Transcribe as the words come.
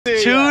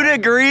2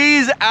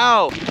 degrees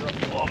out.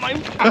 Oh my.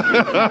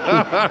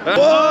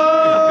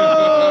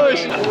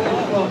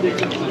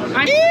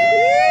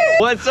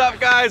 What's up,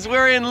 guys?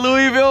 We're in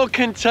Louisville,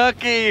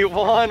 Kentucky.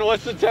 Juan,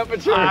 what's the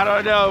temperature? I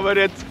don't know, but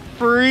it's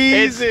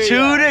freezing. It's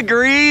 2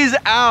 degrees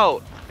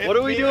out. What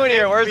are we doing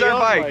here? Where's our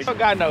bikes? I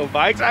got no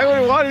bikes. I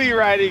wouldn't want to be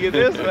riding in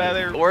this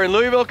weather. We're in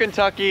Louisville,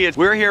 Kentucky.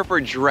 We're here for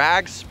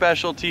Drag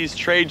Specialties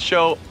Trade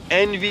Show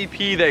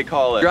NVP, they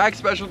call it. Drag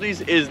Specialties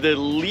is the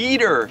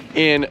leader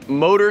in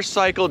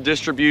motorcycle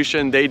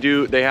distribution. They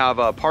have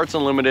Parts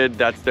Unlimited,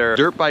 that's their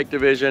dirt bike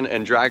division,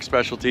 and Drag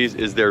Specialties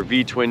is their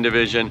V-twin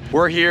division.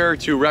 We're here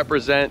to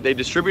represent, they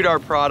distribute our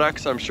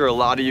products. I'm sure a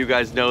lot of you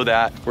guys know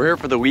that. We're here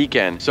for the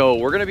weekend. So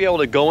we're gonna be able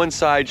to go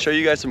inside, show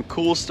you guys some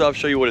cool stuff,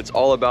 show you what it's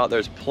all about.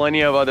 There's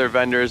plenty of other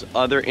vendors,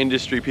 other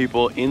industry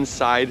people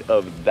inside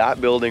of that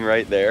building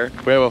right there.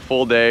 We have a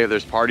full day,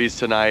 there's parties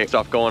tonight,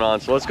 stuff going on.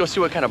 So let's go see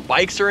what kind of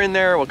bikes are in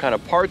there, what kind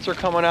of parts are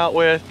coming out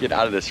with. Get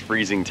out of this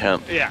freezing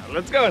temp. Yeah,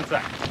 let's go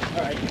inside.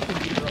 All right.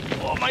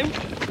 Oh my. Look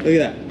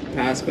at that.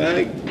 Pass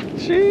bag.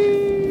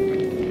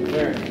 Jeez.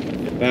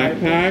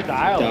 Backpack.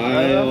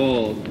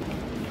 Dial.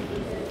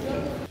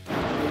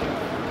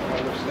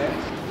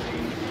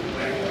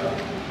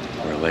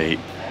 We're late.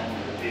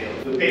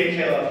 Yes,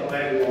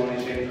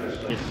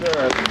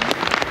 sir.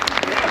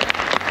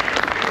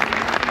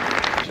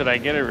 Should I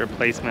get a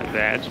replacement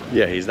badge?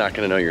 Yeah, he's not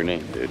gonna know your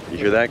name, dude. You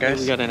hear that, guys?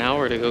 We got an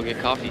hour to go get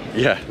coffee.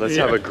 Yeah, let's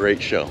have a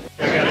great show.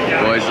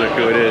 Boys, look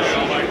who it is.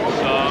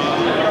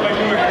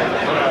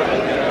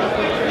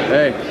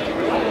 Hey.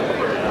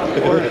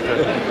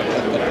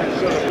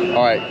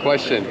 All right,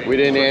 question. We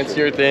didn't answer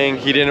your thing.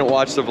 He didn't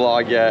watch the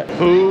vlog yet.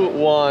 Who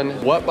won,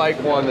 what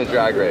bike won the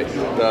drag race?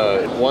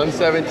 The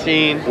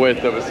 117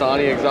 with the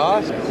Visani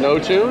exhaust, no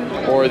tune,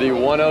 or the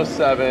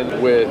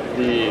 107 with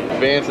the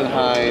Vance &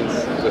 Hines,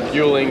 the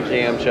Feuling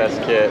cam chest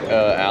kit,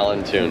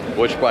 Allen tune?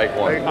 Which bike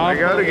won? I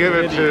gotta give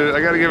it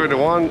to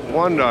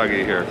one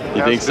doggy here.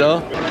 You think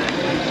so?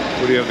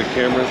 What do you have, the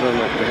cameras on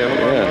the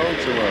handlebar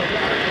mounts or what?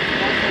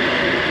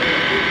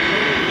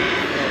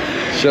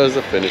 Shows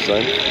the finish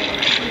line.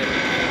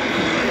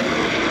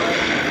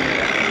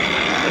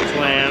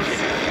 Lance.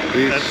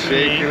 He's That's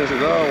shaking me. and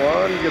says, oh,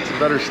 Juan gets a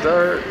better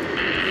start.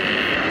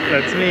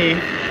 That's me.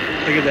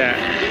 Look at that.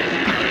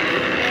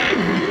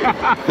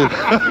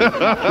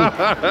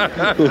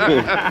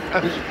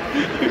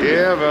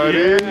 Yeah, buddy.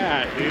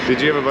 Yeah, dude.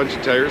 Did you have a bunch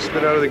of tires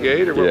spit out of the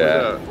gate or what was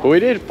that? But we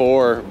did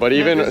 4, but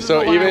even This is so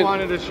the one I even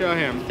wanted to show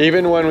him.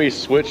 even when we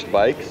switched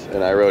bikes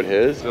and I rode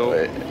his, So-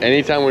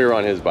 anytime we were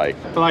on his bike.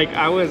 Like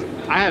I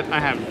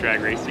have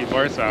drag raced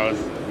before, so I was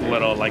a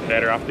little like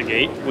better off the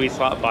gate. We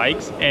swapped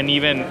bikes, and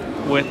even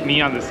with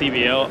me on the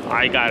CVO,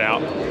 I got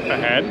out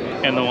ahead,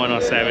 and the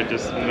 107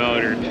 just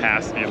motored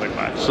past me like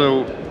that.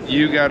 So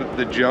you got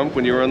the jump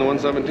when you were on the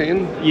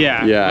 117?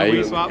 Yeah. Yeah, when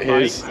we swapped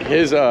bikes.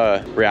 his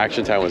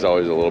reaction time was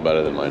always a little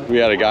better than mine. We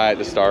had a guy at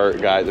the start, a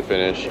guy at the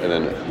finish, and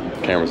then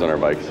cameras on our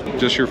bikes.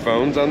 Just your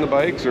phones on the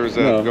bikes or is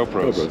that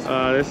GoPros?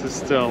 This is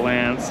still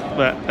Lance,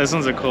 but this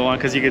one's a cool one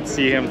because you could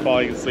see him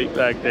falling asleep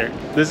back there.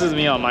 This is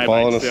me on my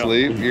Falling bike still.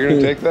 asleep? You're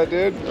gonna take that,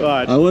 dude?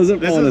 Watch. I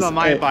wasn't This falling is on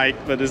my asleep. bike,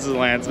 but this is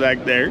Lance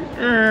back there.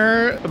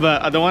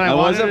 But the one I I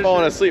wanted wasn't to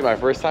falling show- asleep. My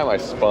first time I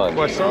spun.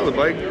 Well, I saw the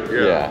bike.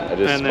 Yeah, I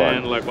just And spun.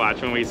 then look,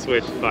 watch when we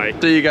switched bikes.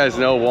 So you guys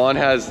know, Juan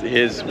has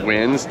his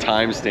wins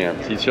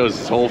time-stamped. He shows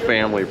his whole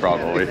family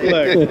probably.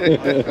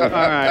 Look. All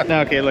right.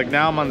 Now, okay, look,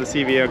 now I'm on the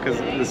CVO because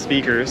the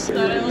speakers.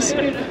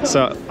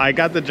 So I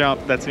got the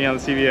jump. That's me on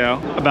the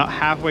CVO. About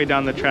halfway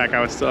down the track, I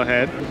was still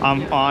ahead.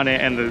 I'm on it,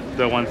 and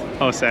the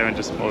 107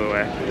 just pulled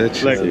away.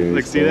 That's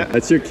Look, see that?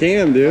 That's your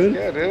cam, dude.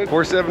 Yeah, dude.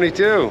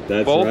 472.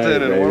 That's Bolton right,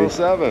 and baby.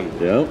 107.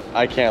 Yep.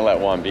 I can't let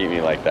Juan beat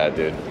me like that,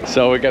 dude.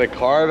 So we got to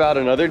carve out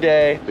another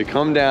day. We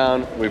come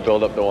down, we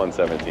build up the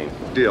 117.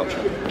 Deal.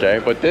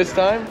 Okay, but this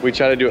time we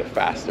try to do it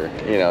faster.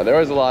 You know, there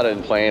was a lot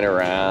of playing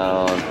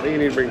around. I think you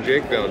need to bring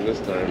Jake down this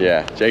time.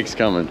 Yeah, Jake's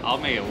coming. I'll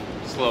make it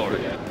slower.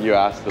 You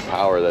asked the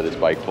power that his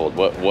bike pulled.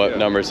 What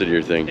numbers did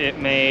your thing? It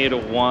made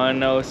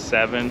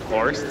 107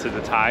 horse to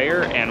the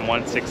tire and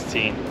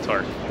 116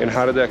 torque. And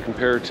how did that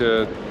compare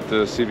to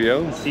the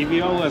CVO?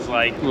 CVO was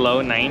like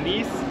low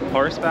 90s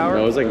horsepower.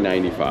 No, it was like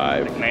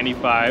 95.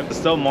 95.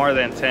 Still more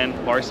than 10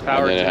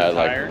 horsepower And then it to had the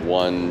like tire.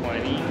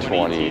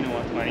 120.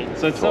 120.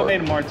 So it still torque.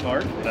 made more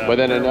torque. But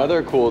then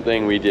another cool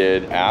thing we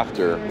did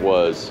after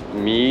was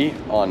me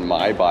on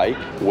my bike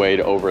weighed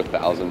over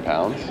 1,000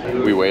 pounds.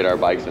 We weighed our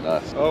bikes and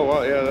us. Oh,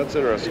 wow, yeah, that's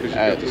interesting because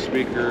you got the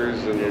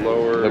speakers and the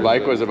lower. The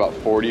bike was about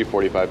 40,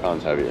 45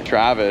 pounds heavier.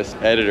 Travis,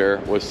 editor,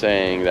 was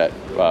saying that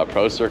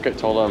Pro Circuit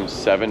told him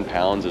 7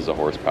 pounds is a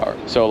horsepower.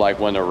 So like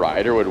when a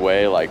rider would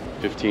weigh like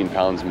 15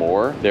 pounds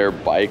more, their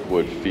bike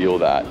would feel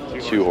that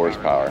 2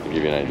 horsepower, to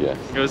give you an idea.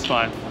 it was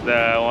fun.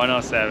 The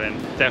 107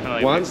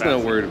 definitely. Juan's went not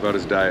faster. worried about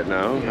his diet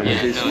now. I mean,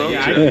 he smoked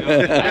Yeah,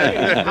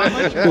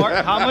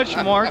 it. how much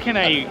more can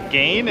I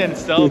gain and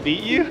still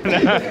beat you?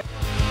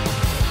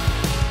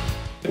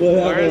 What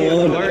happened,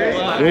 Juan?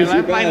 I Where's your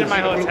left mine in badge? my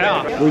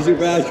hotel. Where's your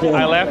badge, Juan?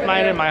 I left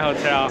mine in my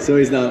hotel. So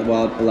he's not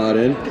allowed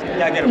in?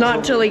 Not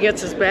until he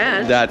gets his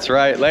badge. That's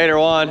right. Later,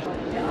 Juan.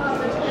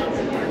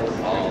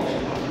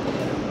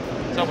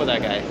 up with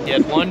that guy? He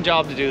had one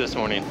job to do this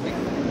morning.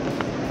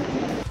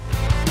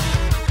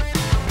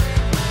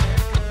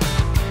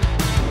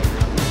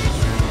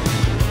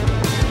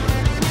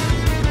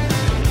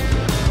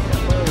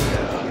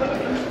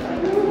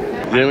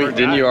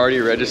 Didn't you already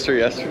register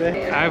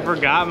yesterday? I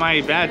forgot my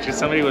badge because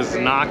somebody was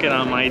knocking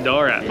on my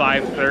door at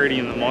 5:30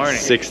 in the morning.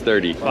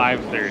 6:30.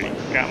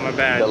 5:30. Got my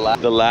badge.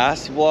 The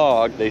last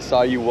vlog, they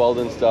saw you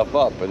welding stuff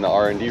up in the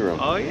R&D room.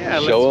 Oh yeah,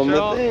 show them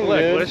the thing, look,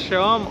 dude. let's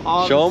show them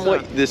all. Show them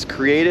stuff. what this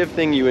creative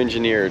thing you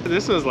engineered.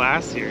 This was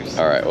last year's.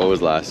 All right, what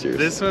was last year's?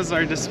 This was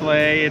our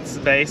display. It's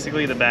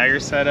basically the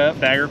bagger setup,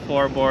 bagger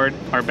floorboard,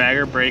 our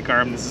bagger brake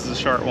arm. This is a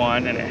short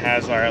one, and it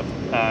has our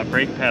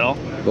brake pedal.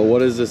 But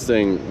what is this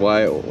thing?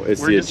 Why?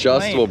 It's the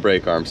adjustable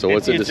brake arm. So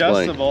what's it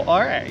displaying? Adjustable.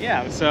 All right,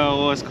 yeah.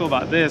 So what's cool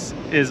about this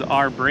is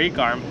our brake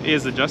arm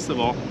is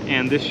adjustable,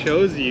 and this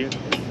shows you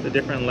the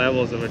different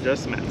levels of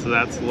adjustment. So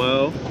that's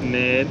low,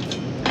 mid,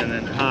 and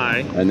then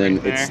high. And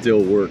then it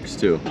still works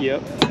too.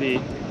 Yep.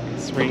 See,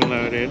 spring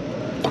loaded.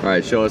 All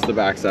right, show us the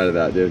back side of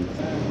that, dude.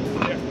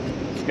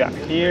 It's got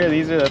here,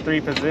 these are the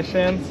 3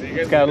 positions.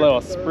 It's got a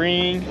little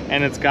spring,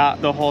 and it's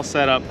got the whole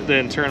setup, the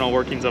internal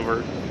workings of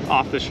our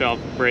off-the-shelf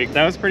brake.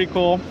 That was pretty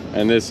cool.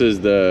 And this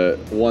is the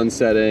one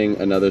setting,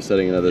 another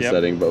setting, another Yep.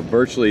 setting, but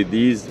virtually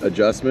these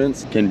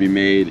adjustments can be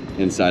made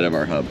inside of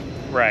our hub.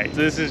 Right,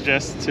 this is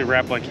just to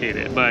replicate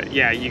it. But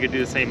yeah, you could do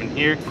the same in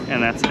here,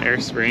 and that's an air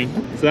spring.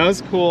 So that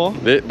was cool.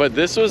 But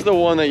this was the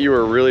one that you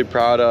were really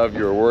proud of,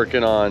 you were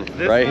working on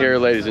right here,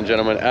 ladies and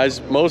gentlemen.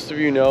 As most of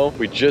you know,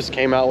 we just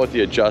came out with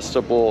the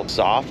adjustable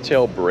soft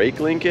tail brake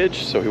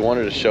linkage, so we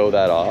wanted to show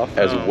that off,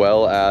 as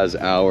well as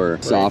our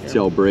soft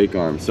tail brake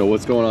arm. So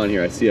what's going on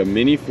here? I see a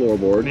mini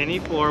floorboard.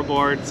 Mini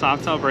floorboard,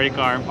 soft tail brake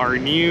arm, our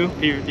new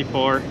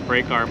P54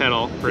 brake arm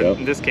pedal, for,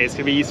 in this case,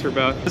 could be used for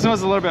both. This one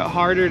was a little bit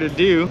harder to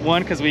do.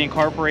 One, because we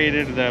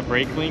incorporated the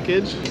brake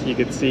linkage. You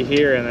could see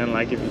here, and then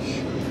like if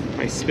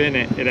I spin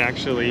it, it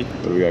actually.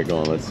 What do we got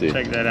going? Let's see.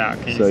 Check that out.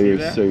 Can you see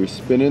that? So you're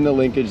spinning the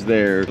linkage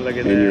there, Look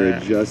at and you're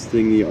that.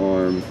 adjusting the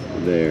arm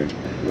there.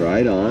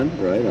 Right on,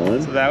 right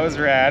on. So that was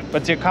rad.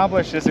 But to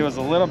accomplish this, it was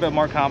a little bit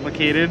more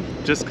complicated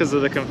just because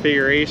of the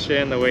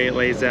configuration, the way it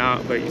lays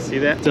out. But you see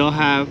that? Still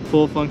have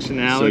full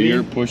functionality. So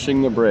you're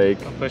pushing the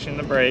brake. I'm pushing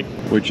the brake.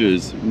 Which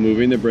is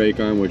moving the brake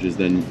arm, which is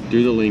then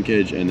through the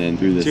linkage and then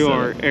through this to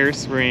our air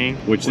spring.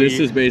 Which this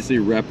is basically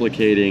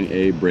replicating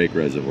a brake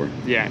reservoir.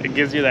 Yeah, it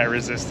gives you that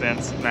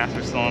resistance,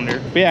 master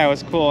cylinder. But yeah, it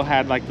was cool.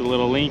 Had like the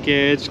little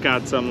linkage,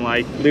 got some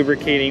like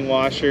lubricating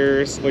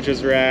washers, which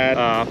is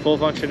rad. Full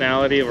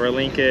functionality of our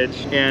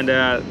linkage. And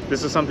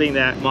this is something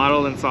that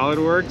modeled in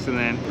SolidWorks and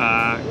then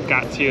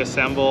got to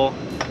assemble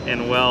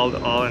and weld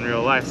all in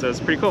real life. So it's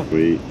pretty cool.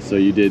 Sweet. So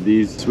you did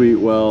these sweet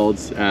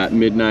welds at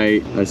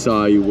midnight. I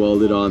saw you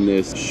welded on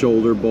this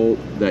shoulder bolt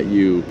that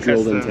you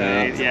drilled and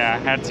tapped. Yeah,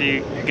 had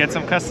to get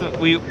some custom.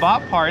 We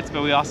bought parts,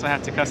 but we also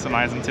had to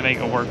customize them to make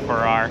it work for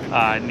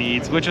our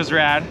needs, which was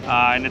rad.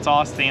 And it's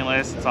all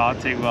stainless. It's all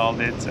TIG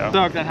welded. So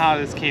stoked on how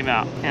this came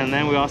out. And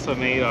then we also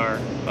made our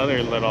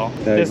other little.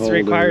 This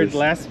required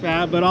less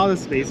fab, but all the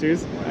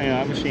spacers.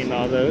 I machined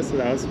all those, so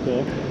that was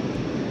cool.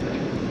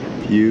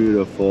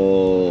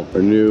 Beautiful.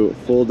 Our new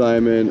full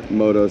diamond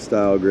moto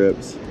style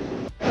grips.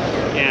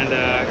 And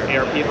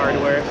ARP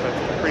hardware, so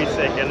it's pretty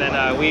sick. And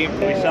then we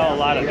sell a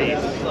lot of these.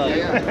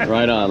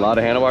 Right on. A lot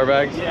of handlebar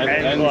bags?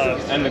 And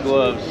gloves. And the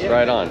gloves.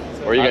 Right on.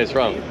 Where are you guys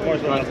from?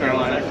 North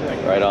Carolina.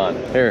 Right on.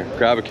 Here,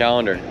 grab a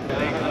calendar.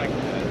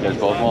 You guys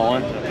both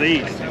want one?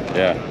 Please.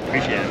 Yeah.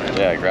 Appreciate it, man.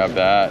 Yeah, grab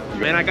that.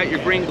 Man, I got your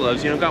green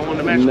gloves. You don't got one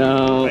to match?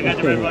 No. I got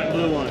the red, white,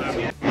 blue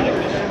ones.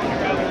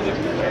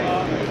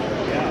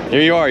 Here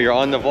you are, you're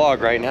on the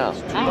vlog right now.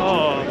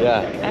 Oh.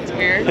 Yeah. That's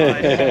weird.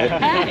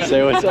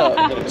 Say what's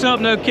up. What's up,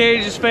 No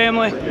Cages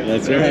family?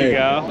 That's There right. you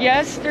go.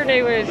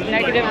 Yesterday was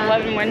negative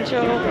 11 wind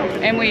chill,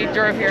 and we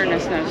drove here in a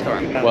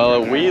snowstorm.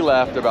 Well, we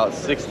left about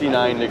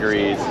 69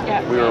 degrees.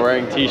 Yeah. We were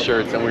wearing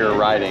t-shirts and we were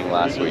riding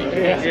last week.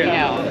 We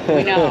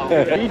know.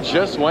 We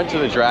just went to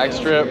the drag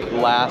strip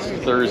last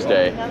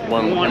Thursday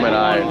when him and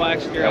I won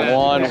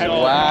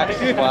wax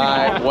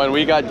flag. When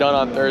we got done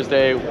on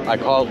Thursday, I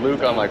called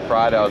Luke on like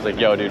Friday. I was like,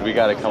 yo, dude, we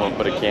got to come and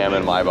put a cam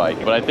in my bike.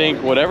 But I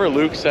think whatever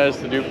Luke says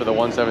to do for the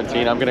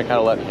 117, I'm gonna kind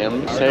of let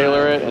him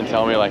tailor it and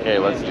tell me like, hey,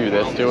 let's do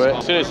this to it.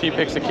 As soon as he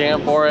picks a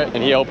cam for it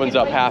and he opens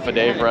up half a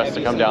day for us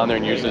to come down there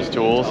and use his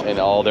tools and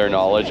all their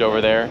knowledge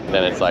over there,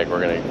 then it's like we're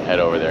gonna head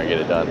over there and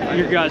get it done.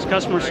 Your guys'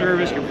 customer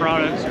service, your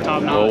products are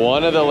top notch. Well,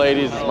 one of the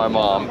ladies is my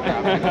mom.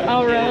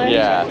 Oh, really?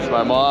 Yeah, so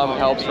my mom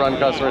helps run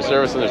customer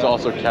service, and there's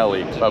also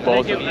Kelly. But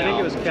both. I think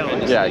it was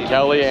Kelly. Yeah,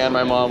 Kelly and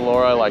my mom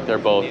Laura, like they're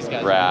both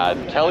rad.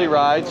 Kelly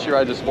rides, she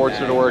rides a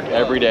Sportster to work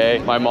every day.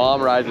 My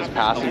mom rides as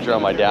passenger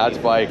on my dad's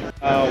bike.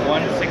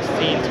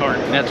 116 torque.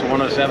 That's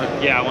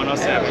 107. Yeah,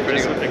 107, but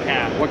it's with the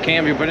cab. What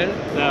cam you put in?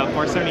 The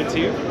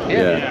 472?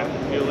 Yeah.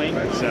 Feuling.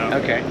 So,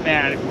 Okay.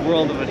 man,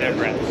 world of a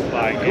difference.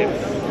 Like,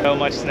 it's so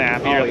much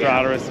snappier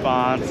throttle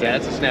response. Yeah,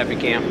 it's a snappy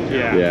cam.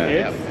 Yeah.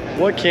 Yeah.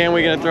 What cam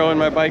we gonna throw in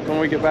my bike when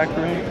we get back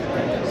from here?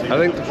 I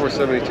think the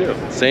 472.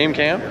 Same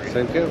cam?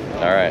 Same cam.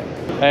 All right.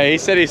 Hey, he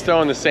said he's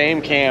throwing the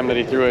same cam that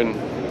he threw in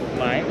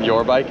Mine?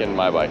 your bike and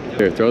my bike.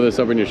 Here, throw this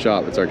up in your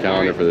shop. It's our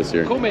calendar for this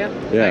year. Cool, man.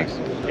 Yeah.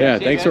 Thanks. Yeah,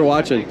 thanks for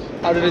watching.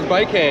 How did his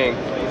bike hang?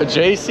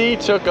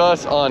 JC took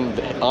us on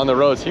the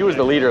roads. He was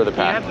the leader of the You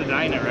pack. have to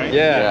dine it, right?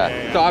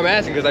 Yeah. So I'm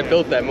asking because I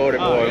built that motor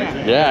for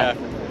him. Yeah.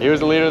 He was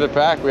the leader of the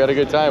pack. We had a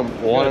good time.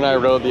 Juan and I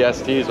rode the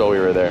STs while we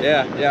were there.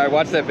 Yeah, I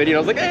watched that video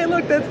and I was like, hey,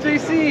 look, that's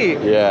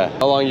JC. Yeah.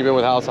 How long you been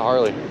with House of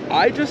Harley?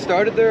 I just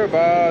started there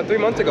about 3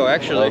 months ago,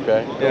 actually.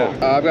 Okay. Yeah.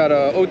 I've got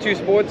a O2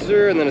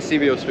 Sportster and then a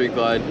CVO Street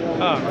Glide.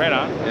 Oh, right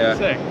on. Yeah.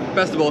 Sick.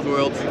 Best of both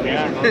worlds.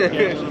 Yeah.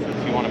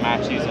 If you want to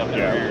match these up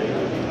there,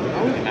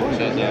 match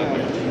those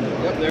up.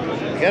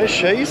 Gotta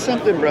show you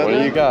something, brother. What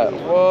do you got?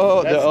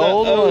 Whoa, That's the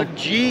old one.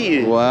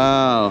 OG.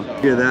 Wow.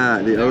 Look at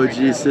that, the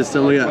OG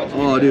system. Look at that.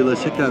 Oh, dude,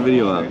 let's check that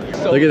video out.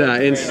 Look at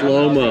that, in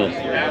slow-mo.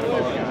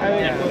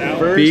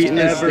 Beating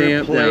the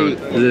stamp down.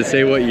 Does it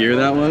say what year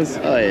that was?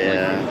 Oh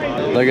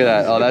yeah. Look at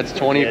that. Oh, that's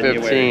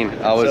 2015.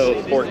 I was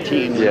so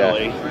 14 yeah,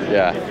 really.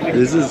 yeah.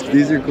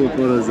 These are cool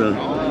photos though.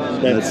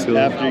 That's cool.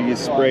 After you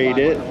sprayed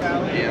it.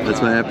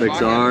 That's my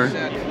FXR.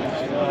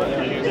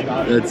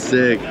 That's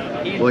sick.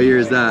 What year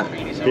is that?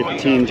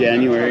 15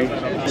 January.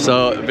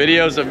 So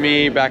videos of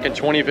me back in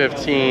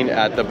 2015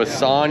 at the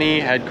Bassani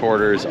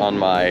headquarters on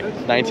my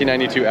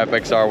 1992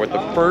 FXR with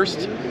the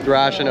first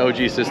Thrashin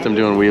OG system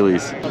doing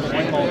wheelies.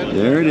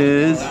 There it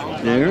is.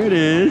 There it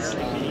is.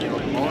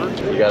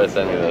 You gotta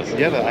send me this.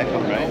 You have an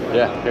iPhone, right?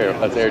 Yeah, here,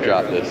 let's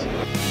airdrop this.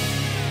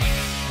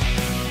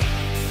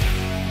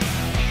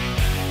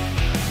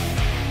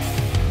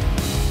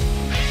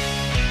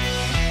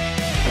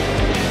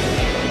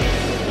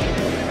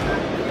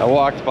 I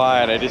walked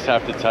by and I just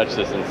have to touch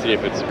this and see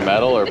if it's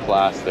metal or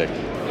plastic.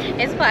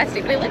 It's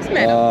plastic, but it looks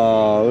metal.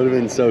 Oh, it would have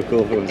been so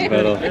cool if it was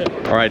metal.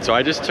 All right, so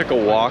I just took a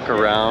walk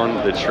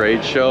around the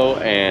trade show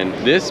and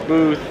this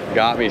booth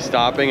got me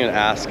stopping and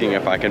asking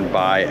if I can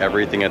buy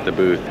everything at the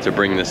booth to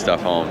bring this stuff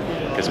home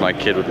because my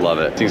kid would love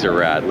it. Things are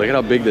rad. Look at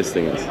how big this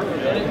thing is.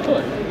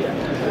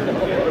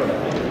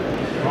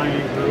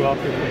 Ryan grew up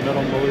in the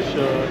metal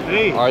militia.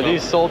 Hey. Are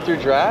these sold through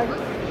Drag?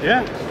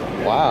 Yeah.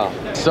 Wow.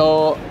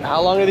 So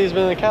how long have these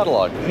been in the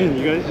catalog? Man,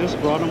 you guys just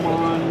brought them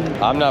on.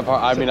 I'm not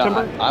part, I mean,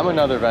 September? I'm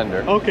another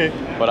vendor. Okay.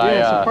 But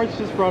yeah, so Parts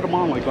just brought them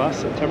on like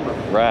last September.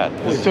 Rad.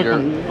 This is your,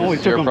 Only this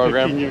is took your them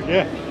program? 15 years.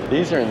 Yeah.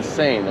 These are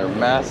insane. They're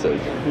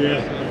massive.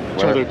 Yeah.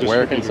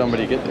 Where can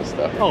somebody get this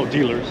stuff? Oh,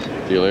 dealers.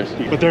 Dealers?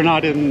 But they're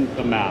not in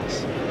the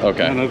mass.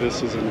 Okay. None of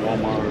this is in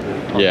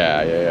Walmart or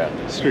Yeah.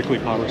 strictly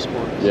power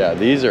sports. Yeah,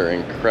 these are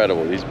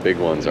incredible. These big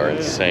ones are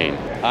insane.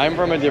 I'm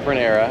from a different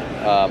era.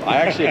 I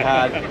actually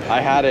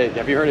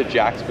have you heard of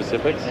Jack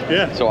Specifics?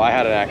 Yeah. So I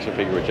had an action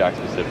figure with Jack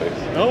Specifics.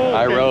 Oh, okay.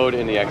 I rode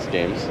in the X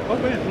Games. Oh,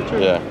 man, that's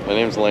right. Yeah, my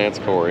name's Lance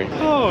Corey.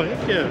 Oh,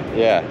 heck yeah.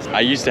 Yeah, I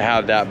used to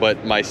have that,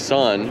 but my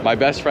son, my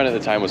best friend at the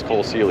time was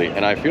Cole Seeley,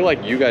 and I feel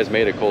like you guys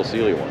made a Cole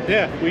Seeley one.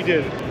 Yeah, we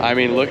did. I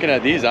mean, looking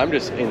at these, I'm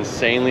just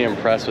insanely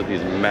impressed with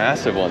these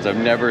massive ones. I've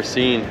never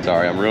seen.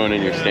 Sorry, I'm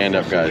ruining your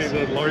stand-up, guys.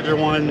 The larger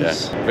ones.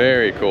 Yeah,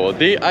 very cool.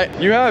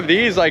 You have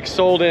these like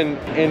sold in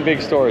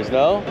big stores,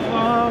 no?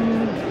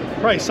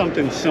 Probably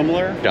something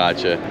similar.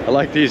 Gotcha. I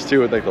like these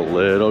too with like the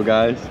little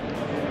guys.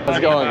 How's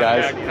it going,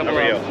 guys? How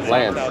are you?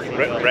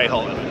 Lance. Ray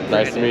Holton.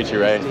 Nice to meet you,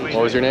 Ray.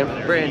 What was your name?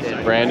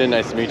 Brandon. Brandon,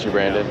 nice to meet you,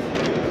 Brandon.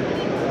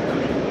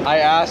 I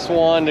asked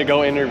Juan to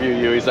go interview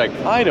you. He's like,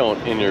 I don't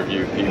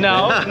interview people.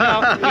 No.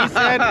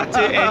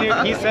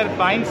 He said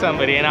find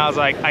somebody, and I was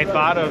like, I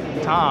thought of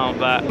Tom,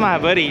 but my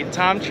buddy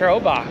Tom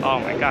Trobach.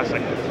 Oh my gosh,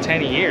 like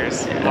 10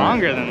 years,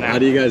 longer than that. How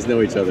do you guys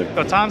know each other?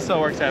 So Tom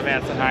still works at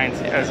Vance & Hines,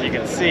 as you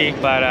can see,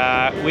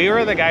 but we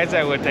were the guys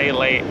that would day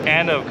late,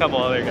 and a couple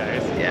other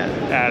guys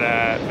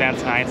at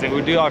Vance & Hines, and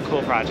we'd do all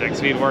cool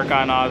projects. We'd work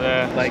on all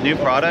the like new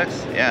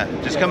products,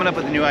 just coming up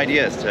with new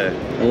ideas to.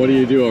 And what do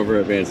you do over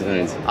at Vance &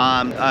 Hines?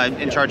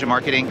 In charge of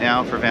marketing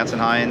now for Vance &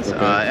 Hines,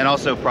 and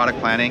also product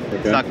planning.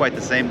 It's not quite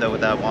the same though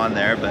with that Juan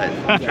there, but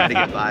try to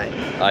get by.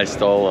 I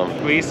stole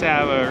them. We used to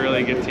have a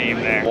really good team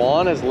there.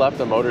 Juan has left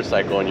a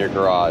motorcycle in your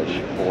garage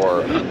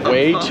for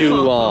way too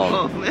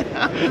long.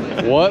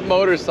 What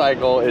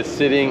motorcycle is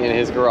sitting in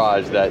his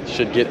garage that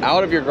should get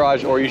out of your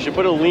garage, or you should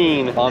put a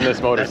lien on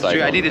this motorcycle? That's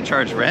true. I need to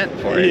charge rent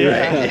for it.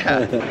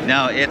 Right?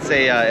 No,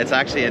 it's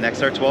actually an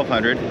XR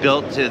 1200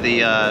 built to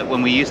the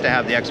when we used to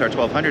have the XR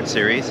 1200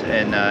 series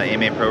in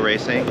AMA Pro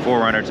Racing,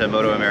 forerunner to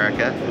Moto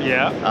America.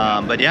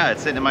 Yeah. But yeah,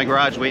 it's sitting in my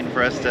garage waiting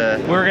for us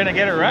to. We're gonna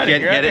get it ready.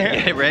 Get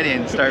it ready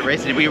and start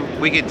racing.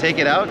 We could take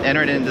it out,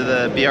 enter it into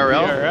the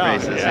BRL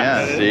races.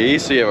 Yeah. See,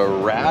 so you have a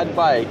rad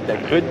bike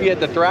that could be at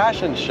the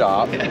Thrashin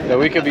shop that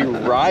we could be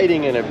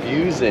riding and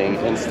abusing.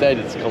 Instead,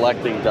 it's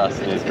collecting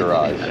dust in his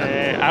garage.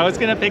 I was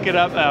gonna pick it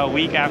up a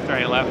week after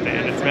I left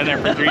it. It's been there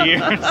for 3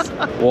 years.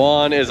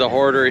 Juan is a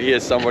hoarder. He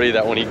is somebody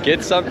that when he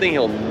gets something,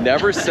 he'll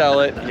never sell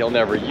it. He'll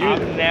never use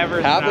it.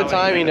 Half the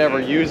time, he never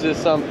uses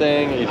something.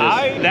 anything? You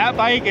just... That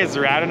bike is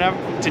rad enough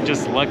to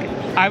just look.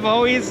 I've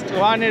always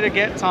wanted to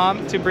get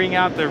Tom to bring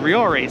out the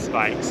real race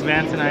bikes.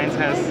 Vantonines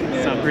has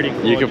some pretty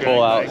cool. You could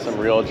pull out bikes. some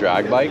real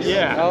drag bikes?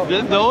 Yeah,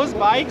 those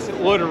bikes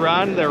would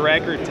run the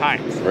record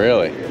times.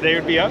 Really? They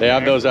would be up They there.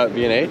 have those at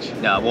B&H?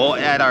 No, we'll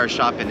at our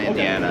shop in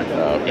Indiana.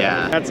 Oh, okay.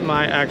 Yeah. That's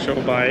my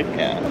actual bike.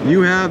 Yeah.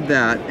 You have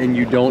that and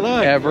you don't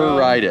Look, ever bro.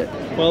 ride it.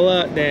 Well,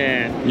 look,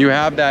 Dan. You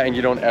have that and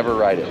you don't ever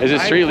ride it. Is it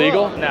street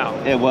legal? No.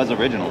 It was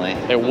originally.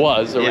 It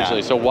was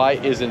originally. Yeah. So why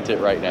isn't it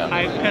right now?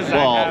 Because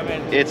Well, I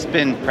haven't. it's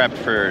been prepped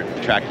for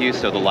track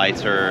use, so the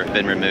lights are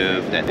been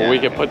removed. And, Well, we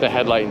could put the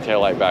headlight and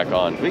taillight back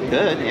on. We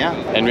could, yeah.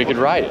 And we could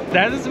ride it.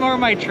 That is more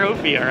my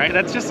trophy, all right?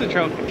 That's just a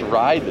trophy.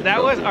 Ride the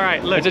That was, all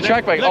right, look. It's a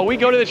track bike. Look, oh, we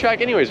go to the track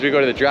anyways. We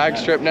go to the drag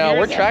strip now.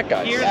 We're track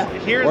guys.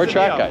 Here's We're the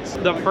track deal. guys.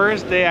 The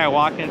first day I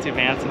walked into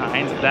Vance and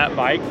Hines, that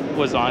bike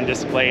was on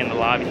display in the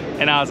lobby.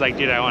 And I was like,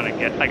 dude, I want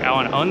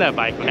to own that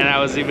bike. And I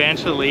was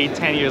eventually,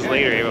 10 years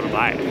later, able to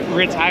buy it.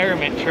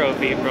 Retirement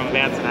trophy from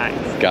Vance and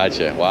Hines.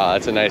 Gotcha. Wow,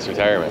 that's a nice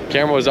retirement.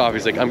 Camera was off.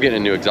 He's like, I'm getting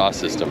a new exhaust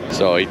system.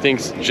 So he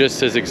thinks just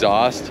his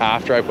exhaust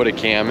after I put a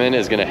cam in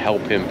is going to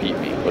help him beat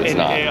me, but it's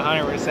not.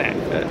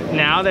 100%.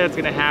 Now that it's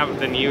going to have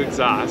the new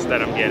exhaust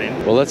that I'm getting.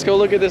 Well, let's go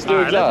look at this new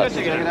All right, let's exhaust.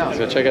 go check it out. Let's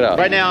go check it out.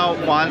 Right now,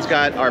 Juan's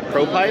got our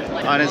Pro Pipe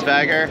on his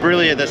bagger.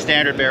 Really the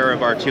standard bearer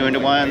of our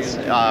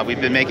 2-in-1s. We've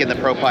been making the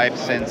Pro Pipe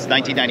since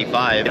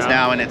 1995. It's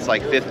now in its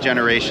like 5th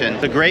generation.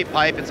 It's a great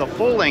pipe. It's a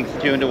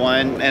full-length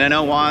 2-in-1, and I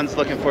know Juan's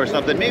looking for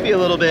something maybe a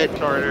little bit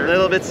shorter, a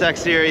little bit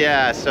sexier.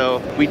 Yeah. So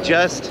we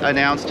just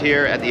announced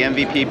here at the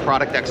MVP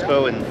Product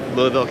Expo in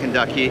Louisville,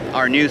 Kentucky,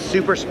 our new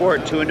Super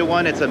Sport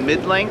 2-in-1. It's a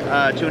mid-length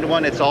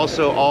 2-in-1. It's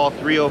also all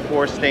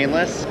 304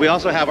 stainless. We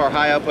also have our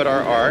high output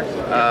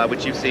RR,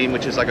 which you've seen,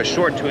 which is like a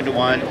short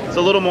 2-in-1. It's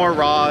a little more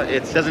raw.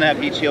 It doesn't have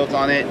heat shields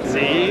on it.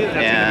 See?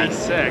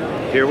 That's And going to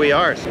be sick. here we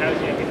are.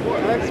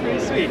 That's pretty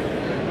sweet.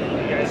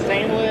 You got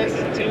stainless,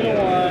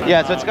 2-in-1.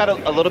 Yeah, so it's got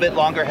a little bit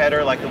longer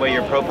header like the way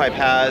your Pro Pipe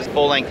has.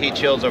 Full-length heat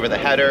shields over the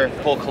header,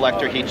 full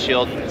collector heat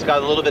shield. It's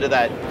got a little bit of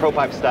that Pro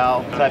Pipe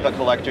style type of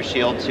collector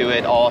shield to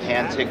it, all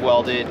hand TIG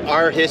welded.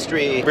 Our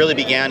history really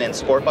began in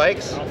sport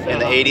bikes in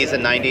the 80s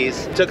and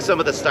 90s. Took some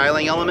of the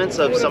styling elements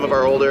of some of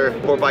our older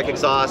sport bike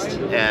exhaust,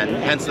 and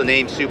hence the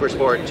name Super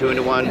Sport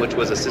 2-in-1, which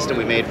was a system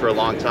we made for a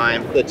long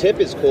time. The tip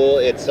is cool.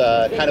 It's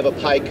kind of a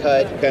pie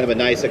cut, kind of a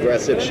nice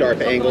aggressive sharp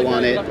angle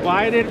on it.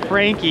 Why did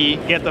Frankie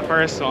get the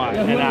first one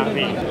and not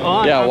me?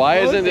 Yeah, why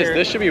isn't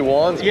this should be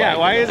Juan's bike. Yeah,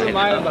 why isn't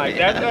my bike?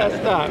 That's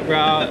messed up, bro.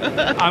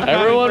 I'm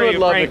Everyone would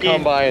love Frankie. to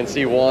come by and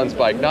see Juan's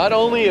bike. Not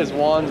only is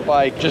Juan's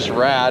bike just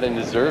rad and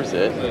deserves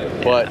it,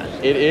 but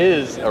it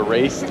is a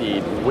race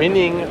steed,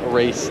 winning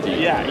race steed.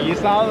 Yeah, you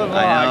saw the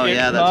vlog. I know, It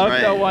yeah, that's smoked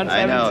right. at 117.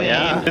 I know,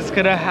 yeah. This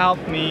could have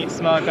helped me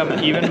smoke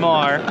them even more.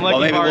 I'm Well,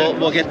 looking maybe forward-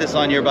 we'll get this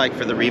on your bike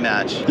for the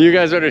rematch. You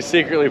guys better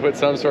secretly put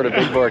some sort of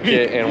big bore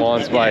kit in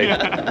Juan's bike.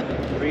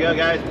 Here we go,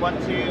 guys. 1,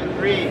 2,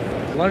 3.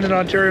 London,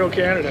 Ontario,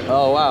 Canada.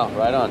 Oh, wow.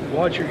 Right on.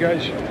 Watch your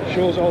guys'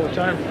 shows all the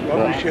time.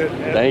 Lovely shit.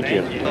 Thank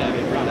you.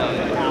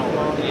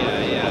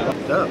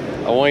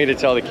 I want you to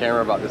tell the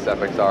camera about this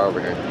FXR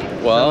over here.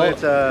 Well,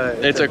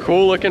 it's a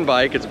cool looking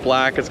bike. It's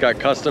black. It's got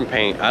custom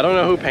paint. I don't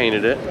know who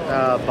painted it.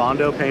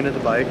 Bondo painted the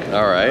bike.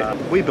 All right.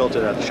 We built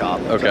it at the shop.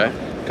 Okay.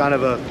 So kind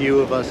of a few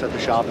of us at the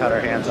shop had our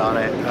hands on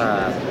it.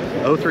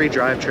 03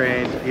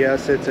 drivetrain.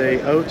 Yes, it's a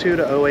 02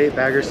 to 08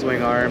 bagger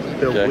swing arm.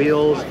 The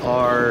wheels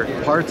are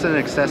parts and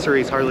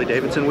accessories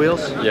Harley-Davidson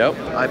wheels. Yep.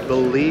 I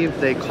believe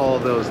they call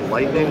those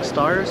Lightning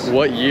Stars.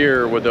 What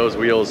year would those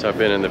wheels have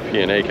been in the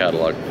P&A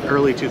catalog?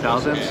 Early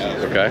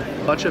 2000s. Okay.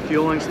 Bunch of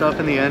fueling stuff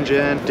in the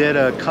engine. Did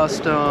a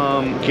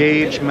custom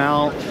gauge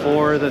mount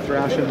for the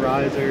Thrashin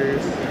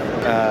risers.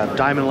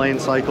 Diamond lane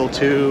cycle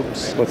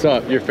tubes. What's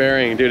up? Your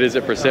fairing, dude, is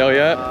it for sale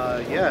yet?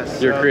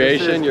 Yes. Your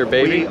creation, your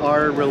baby? We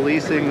are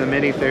releasing the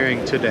mini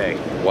fairing today.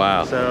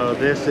 Wow. So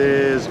this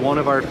is one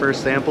of our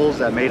first samples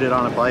that made it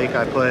on a bike.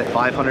 I put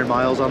 500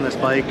 miles on this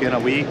bike in a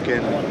week,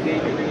 and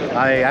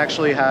I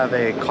actually have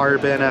a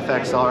carbon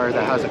FXR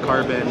that has a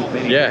carbon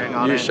mini fairing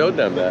on it. Yeah, you showed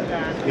them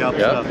that. Yep.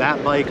 So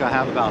that bike, I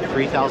have about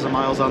 3,000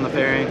 miles on the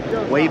fairing.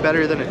 Way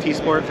better than a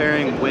T-Sport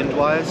fairing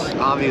wind-wise.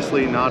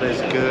 Obviously not as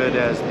good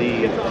as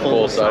the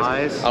full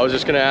size. I was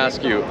just gonna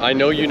ask you, I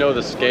know you know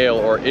the scale,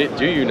 or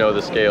do you know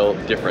the scale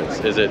difference?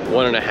 Is it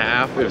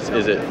 1.5?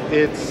 Is it?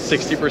 It's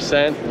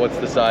 60%? What's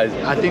the size?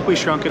 I think we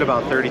shrunk it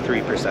about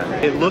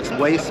 33%. It looks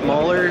way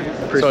smaller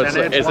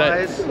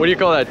percentage-wise. What do you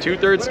call that,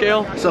 2/3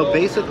 scale? So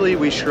basically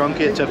we shrunk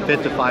it to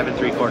fit the 5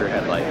 3/4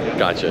 headlight.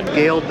 Gotcha.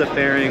 Scaled the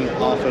fairing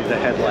off of the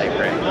headlight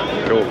ring.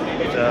 Cool.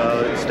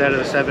 So instead of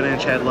a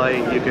 7-inch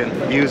headlight, you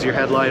can use your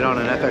headlight on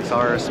an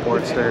FXR, a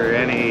Sportster,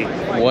 any.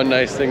 One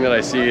nice thing that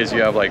I see is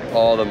you have like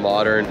all the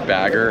modern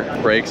bagger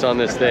brakes on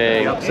this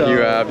thing. Yep, so you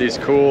have these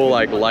cool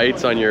like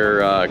lights on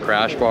your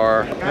crash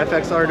bar.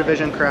 FXR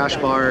Division crash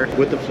bar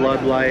with the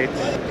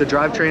floodlights. The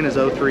drivetrain is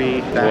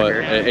 03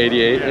 bagger. What, an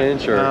 88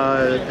 inch or?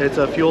 It's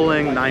a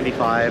Feuling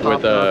 95.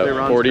 With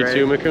a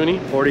 42 Mikuni?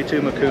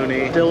 42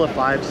 Mikuni. Still a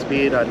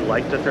 5-speed. I'd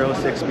like to throw a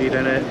 6-speed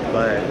in it,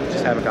 but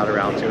just haven't got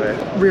around to it.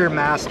 Rear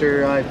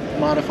master. I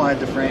modified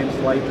the frame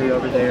slightly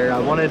over there. I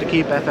wanted to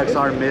keep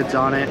FXR mids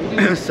on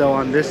it. So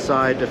on this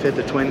side, to fit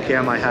the twin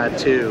cam, I had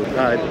to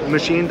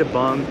machine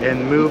debung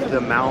and move the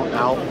mount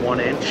out 1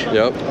 inch.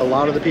 Yep. A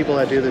lot of the people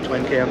that do the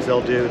twin cams,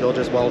 they'll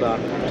just weld on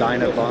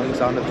Dyna bungs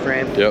onto the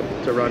frame. Yep.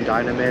 To run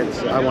Dyna mids.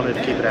 I wanted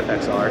to keep it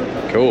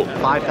FXR. Cool.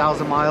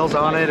 5,000 miles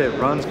on it. It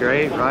runs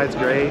great, rides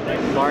great.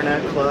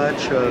 Barnett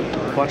clutch, a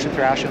bunch of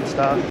Thrashin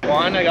stuff.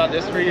 Juan, I got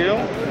this for you.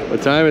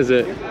 What time is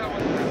it?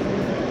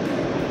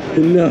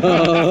 No,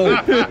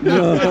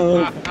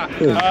 no.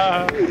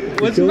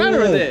 What's the matter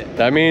with it?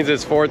 That means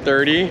it's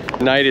 4:30.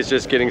 Night is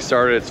just getting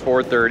started. It's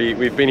 4:30.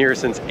 We've been here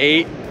since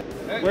 8.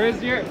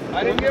 Where's your?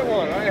 I didn't get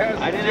one.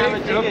 I didn't have a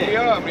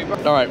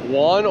ticket. All right,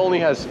 Juan only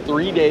has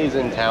 3 days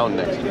in town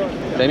next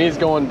week. Then he's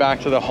going back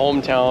to the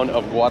hometown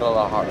of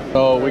Guadalajara.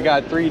 So we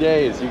got 3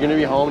 days. You're gonna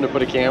be home to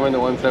put a camera in the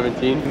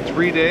 117?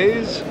 3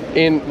 days?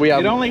 And we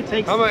have. It only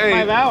takes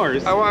 5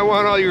 hours. I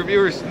want all your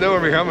viewers to know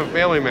I'm a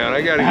family man.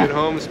 I gotta get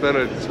home, spend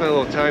a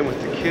little time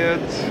with the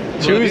kids.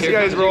 These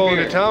guys roll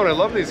into town. I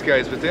love these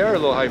guys, but they are a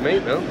little high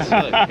maintenance.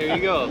 Here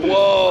you go.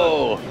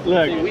 Whoa!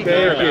 Look,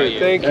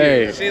 Thank you.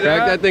 Hey, See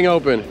crack that thing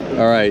open.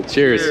 All right,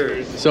 cheers.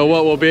 So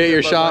what? We'll be at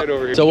your shop.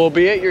 So we'll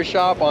be at your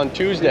shop on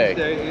Tuesday.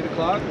 8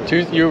 o'clock.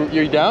 Tuesday.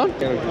 You down?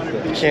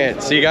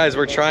 Can't. See, guys,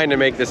 we're trying to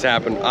make this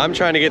happen. I'm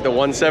trying to get the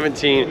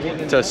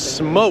 117 to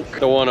smoke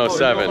the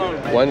 107.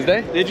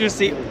 Wednesday? Did you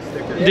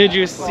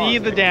see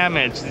the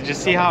damage? Did you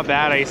see how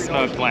bad I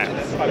smoked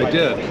Lance? I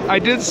did. I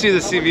did see the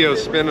CVO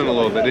spinning a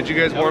little bit. Did you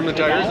guys warm the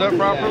tires up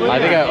properly? I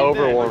think I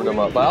overwarmed them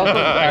up. But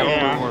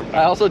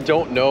I also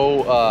don't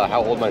know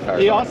how old my tires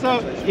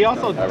are. He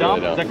also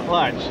dumped the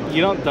clutch.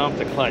 You don't dump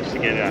the clutch to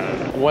get it out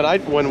of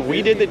it. When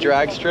we did the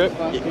drag strip,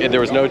 there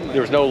was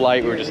no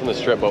light. We were just in the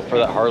strip. But for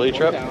that Harley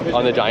trip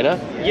on the Dyna,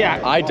 yeah,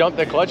 I dumped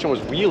the clutch and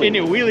was wheeling. And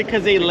it wheelie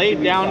because they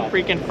laid down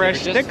freaking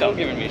fresh stickum.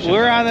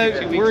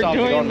 We're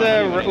doing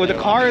the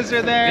cars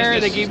are there.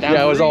 They keep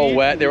it was all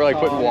wet. They were like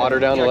putting water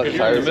down to let the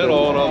tires in the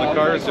middle and all the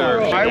cars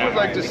are. I would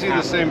like to see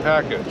the same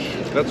package.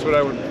 That's what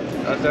I would.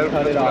 That's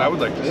what I would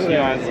like to see.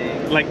 Yeah.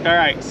 Like, all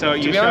right, so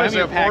you show me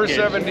your package.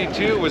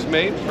 472 was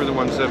made for the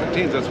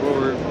 117. That's what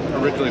we're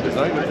originally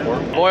designed it for.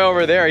 Boy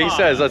over there, he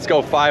says, let's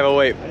go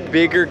 508.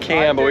 Bigger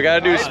cam, but we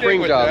got to do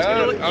spring jobs.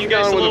 I'm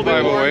down with a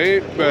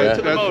 508,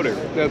 but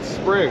that's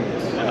springs.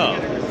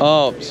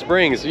 Oh,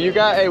 springs. So you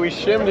got, hey, we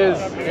shimmed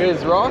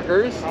his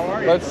rockers.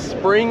 Let's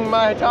spring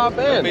my top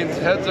end. That means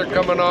heads are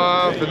coming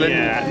off. And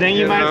then, then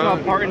you might as well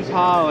part and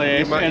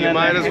polish. You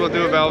might as well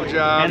do a valve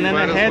job. And then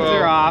the heads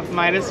are off.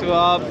 Might as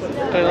well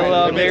put a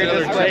little bigger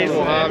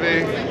displacement. I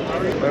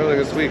don't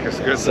think this week is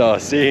good. So,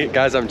 see,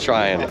 guys, I'm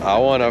trying. I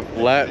want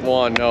to let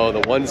Juan know the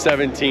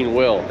 117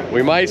 will.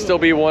 We might still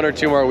be 1 or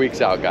 2 more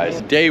weeks out,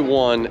 guys. Day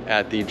 1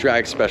 at the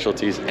Drag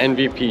Specialties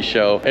NVP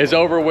show is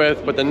over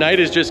with, but the night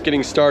is just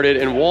getting started,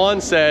 and Juan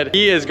said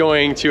he is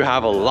going to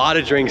have a lot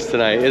of drinks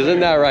tonight. Isn't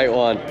that right,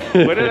 Juan?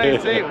 What did I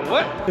say?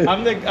 What?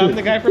 I'm the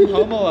guy from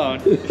Home Alone.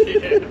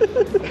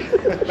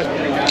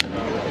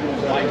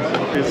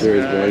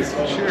 Cheers, boys.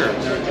 Cheers.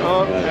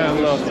 Oh, yeah, a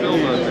little still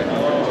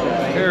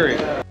Harry.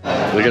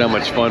 Look at how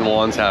much fun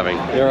Juan's having.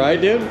 You all right,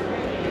 dude?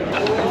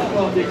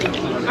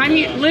 I'm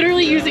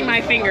literally using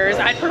my fingers.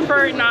 I'd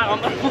prefer it not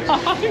on the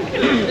vlog.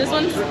 This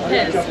one's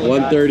his.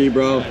 130,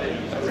 bro.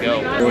 Let's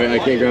go. Wait, I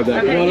can't grab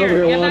that. Come on over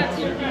here, Juan.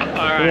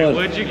 All right,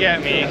 what'd you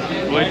get me?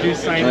 What'd you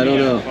sign me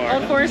up for?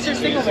 Old Forester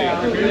single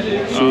barrel.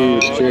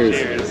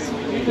 Cheers.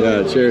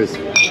 Yeah, cheers.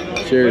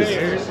 Cheers.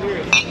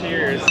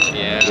 Cheers.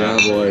 Yeah,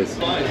 boys.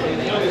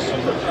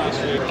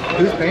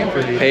 Who's paying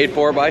for these? Paid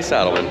for by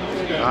Saddleman.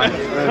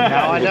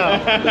 Now I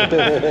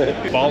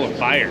know. Ball of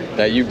fire.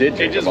 That you did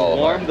drink. It just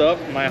warmed up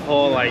my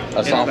whole like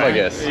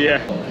esophagus.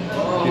 Yeah.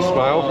 You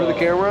smile for the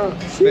camera?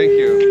 Thank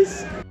you.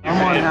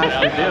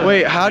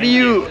 Wait, how do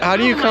you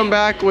come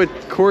back with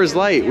Coors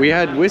Light? We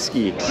had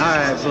whiskey. All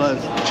right, so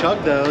let's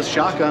chug those,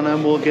 shotgun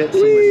them. We'll get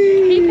some whiskey.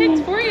 He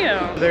picked for you.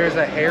 There's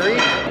a Harry.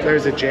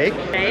 There's a Jake.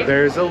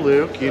 There's a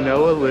Luke. You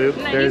know a Luke.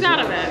 No, he's out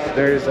of it.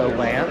 There's a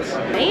Lance.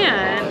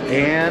 Man.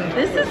 And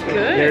this is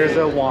good. There's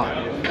a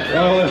Juan.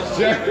 Well, let's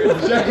check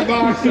the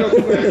box real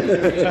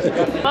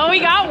quick. Well, we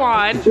got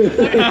one.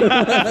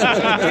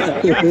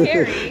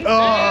 Harry.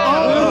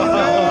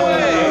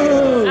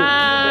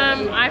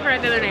 I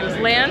forgot the other names.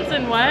 Lance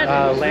and what?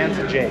 Lance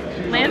and Jake.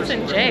 Lance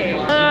and Jake.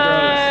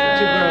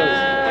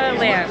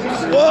 Lance.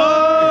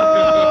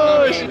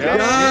 Whoa!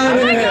 Got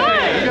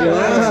it!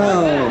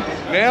 Wow.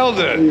 Nailed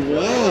it.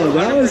 Wow,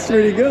 that was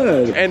pretty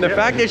good. And the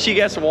fact that she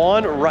gets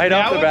one right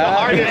off the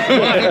bat.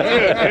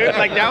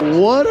 Like that.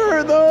 What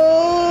are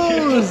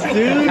those,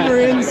 dude?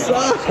 We're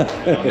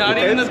inside. Not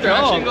even the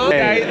Thrashin goes.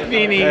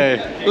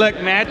 Beanie.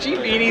 Look, matching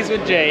beanies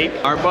with Jake.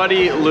 Our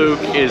buddy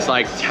Luke is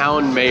like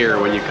town mayor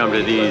when you come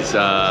to these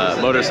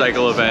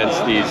motorcycle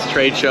events, these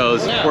trade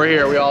shows. We're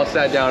here. We all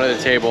sat down at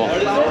the table.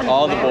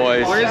 All the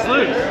boys. Where's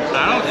Luke?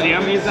 I don't see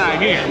him. He's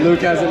not here. Luke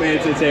hasn't made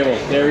it to the table.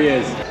 There he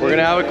is. We're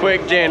gonna have a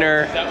quick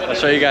dinner. I'll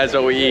show you guys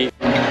what we eat.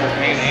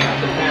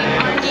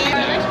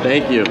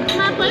 Thank you.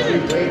 My pleasure.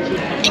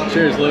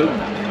 Cheers, Luke.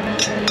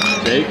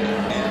 Jake.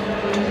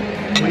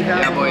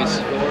 Yeah,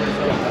 boys.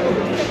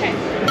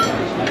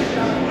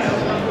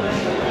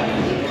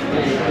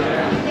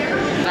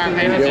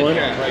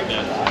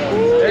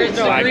 There's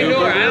no green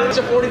door. It's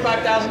a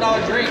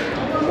 $45,000 drink.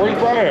 Where you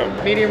brought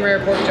him? Medium rare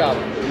pork chop.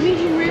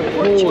 Medium rare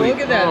pork chop. Look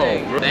at that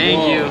thing.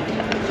 Thank you.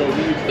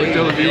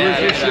 Tell the viewers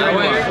this shit.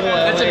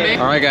 That's amazing.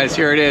 All right, guys,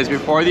 here it is.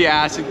 Before the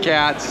Acid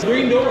Cats.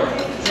 Green door.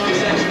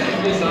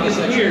 It's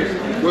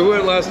weird. We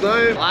went last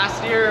night.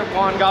 Last year,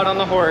 Juan got on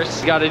the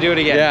horse. Got to do it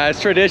again. Yeah, it's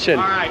tradition.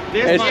 All right,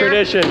 It's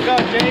tradition. Go,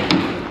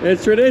 Jake.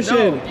 It's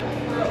tradition.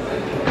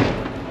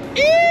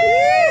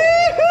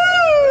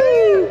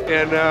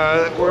 And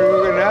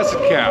we're going to Acid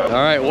Cat. All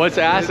right, what's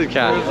Acid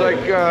Cat? It's like,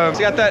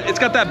 It's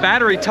got that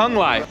battery tongue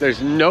life.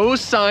 There's no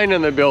sign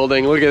in the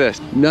building. Look at this.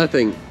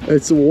 Nothing.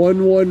 It's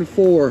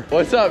 114.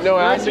 What's up? No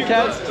Acid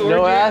Cats?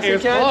 No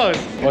Acid Cats?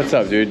 What's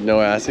up, dude? No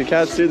Acid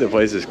Cats, dude? The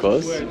place is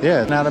closed?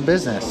 Yeah, not a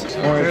business.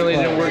 Apparently it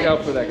didn't work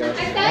out for that guy.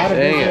 Not a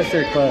Dang business, it.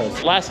 they're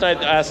closed. Last night,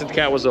 the Acid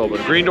Cat was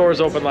open. Green door was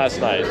open last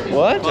night.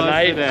 What?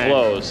 Tonight,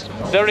 closed.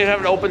 They don't even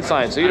have an open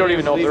sign, so you don't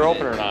even know if they're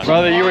open or not.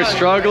 Brother, you were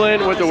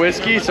struggling with the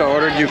whiskey, so I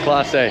ordered you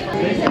Class A.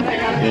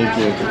 Thank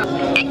you.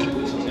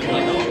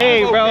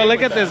 Hey, bro,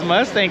 look at this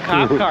Mustang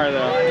cop car,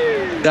 though.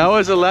 That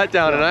was a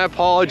letdown, and I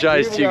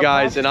apologize to you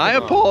guys, and I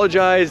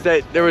apologize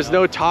that there was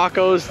no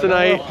tacos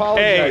tonight.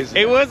 Hey,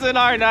 it wasn't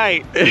our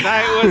night.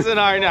 Tonight wasn't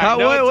our night.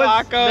 No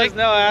tacos,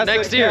 no acid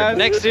Next year. cats.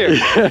 Next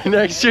year.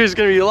 Next year's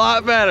gonna be a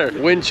lot better.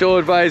 Wind chill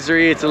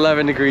advisory, it's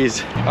 11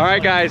 degrees. All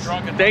right, guys,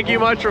 thank you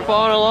much for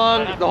following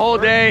along the whole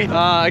day.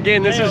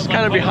 Again, this is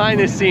kind of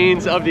behind the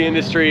scenes of the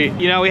industry.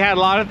 You know, we had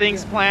a lot of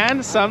things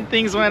planned. Some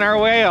things went our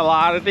way. A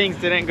lot of things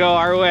didn't go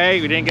our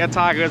way. We didn't get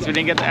tacos. We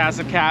didn't get the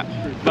acid cat.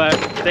 But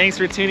thanks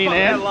for tuning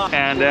in,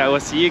 and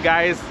we'll see you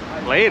guys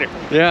later.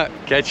 Yeah,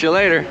 catch you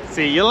later.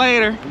 See you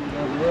later.